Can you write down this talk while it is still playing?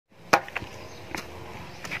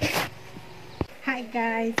Hi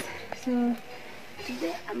guys, so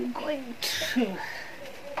today I'm going to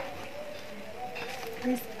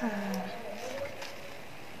these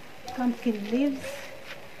pumpkin leaves.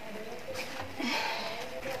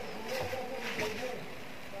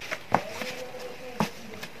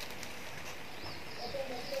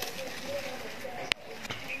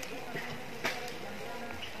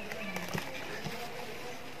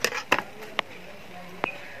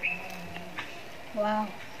 Wow.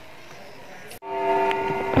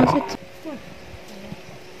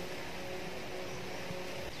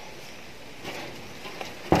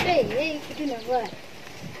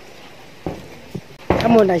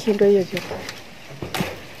 Kama unashindwa hiyo sio.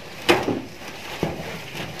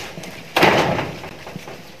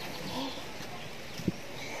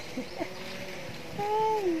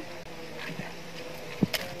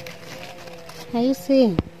 Are you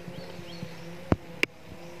seeing?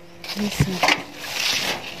 Listen.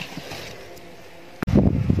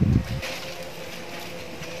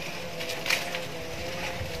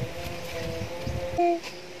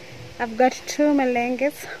 I've got two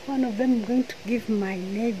melenges. One of them I'm going to give my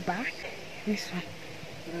neighbor. This one.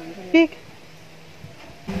 Big.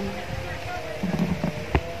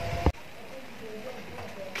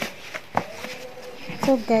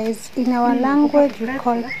 So guys, in our language we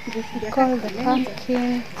call the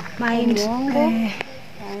pumpkin mwongo,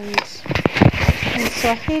 and in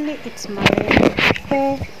Swahili it's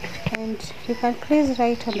malenge. And you can please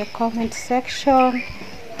write on the comment section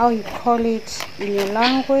how you call it in your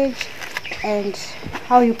language and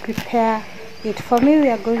how you prepare it. For me, we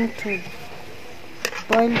are going to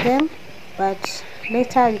boil them, but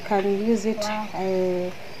later you can use it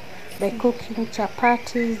by cooking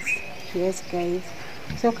chapatis. Yes guys,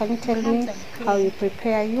 so can you tell me how you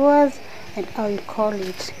prepare yours and how you call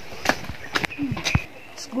it?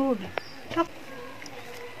 It's good.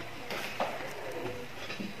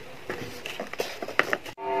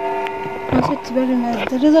 It's very nice.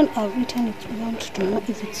 The reason I've eaten it, I want to know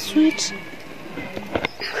if it's sweet.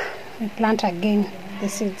 We plant again the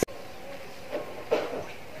seeds.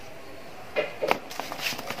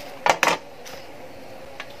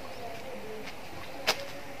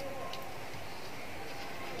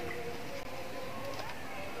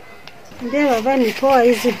 Ndio baba nipoa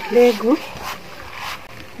hizi mbegu.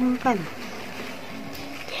 Unaona?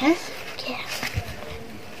 Yes? Yeah.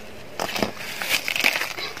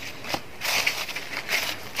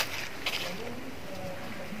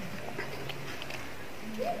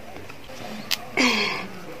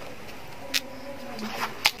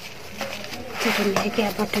 Niweke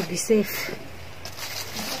hapa to be safe.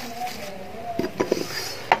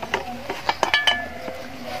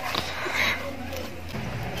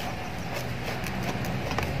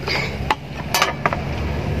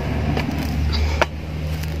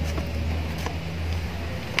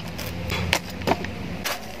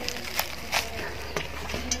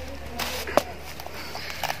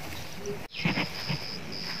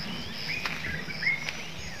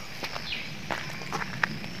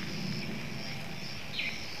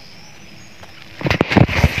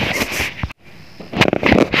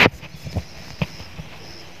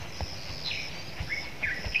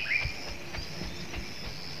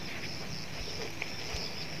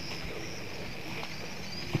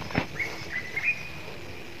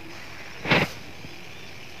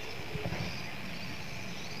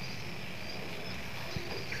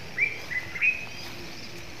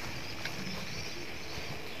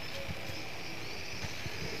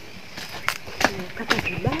 Kata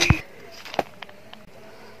vibaya.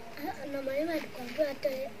 Na mwalimu alikwambia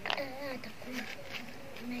atakula.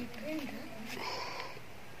 Naipenda.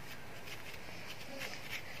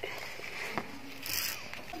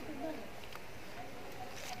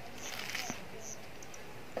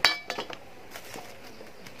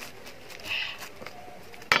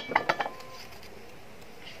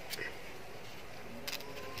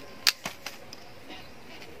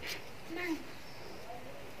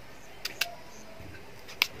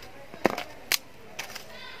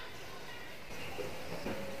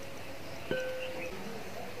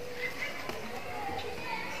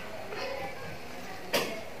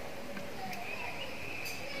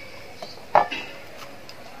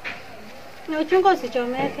 Na uchungu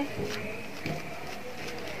usichomeke.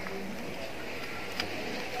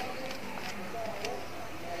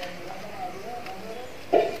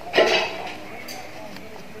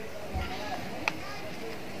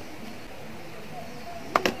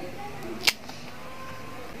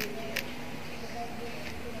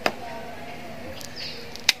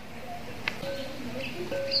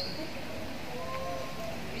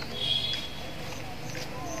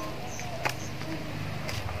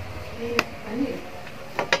 Ani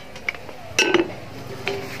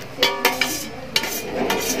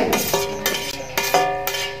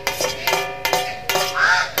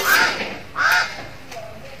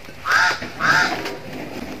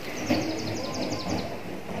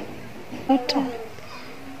Water.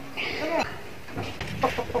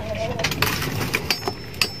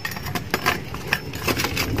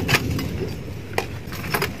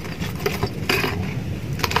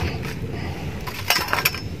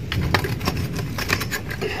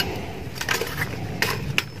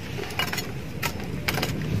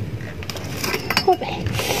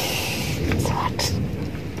 It's hot.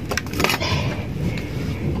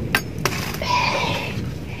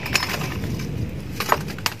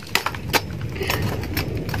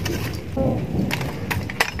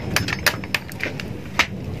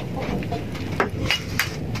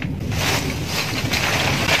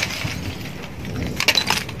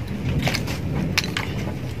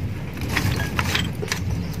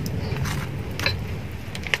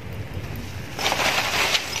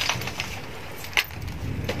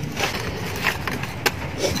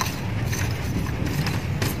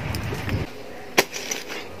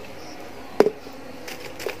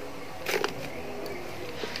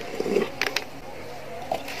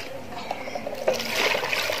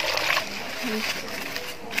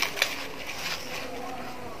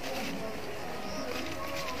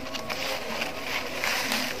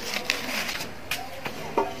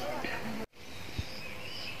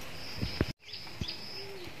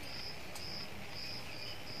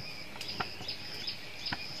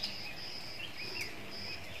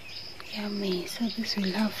 Yummy. So this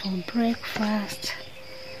we'll have for breakfast.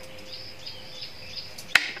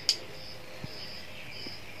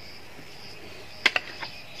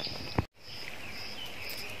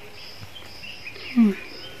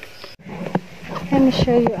 Let me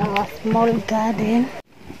show you our small garden.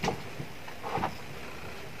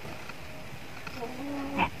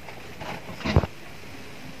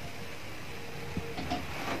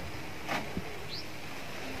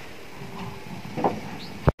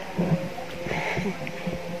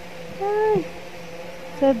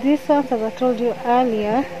 So these ones, as I told you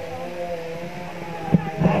earlier,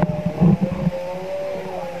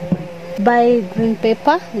 buy green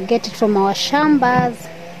pepper. We get it from our shambas.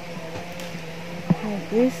 Like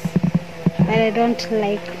this. But I don't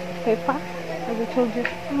like pepper, as I told you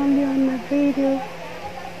earlier on my video.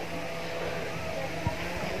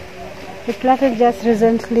 We planted just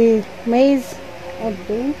recently maize and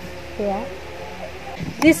beans here.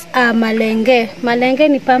 These are malenge. Malenge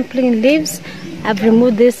ni pumpkin leaves. I've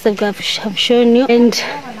removed this, I've shown you. And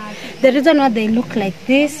the reason why they look like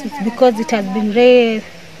this is because it has been rain.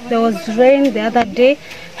 There was rain the other day,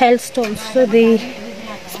 hailstones, so they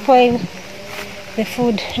spoil the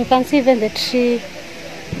food. You can see even the tree,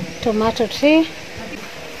 tomato tree.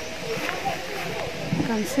 You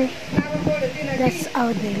can see that's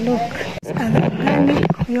how they look. And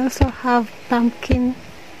organic, we also have pumpkin,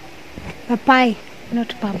 papaya,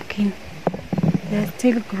 not pumpkin. They're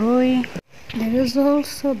still growing. There is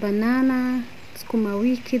also banana, sukuma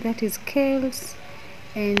wiki, that is kales,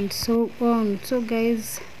 and so on. So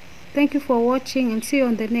guys, thank you for watching and see you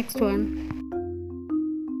on the next one.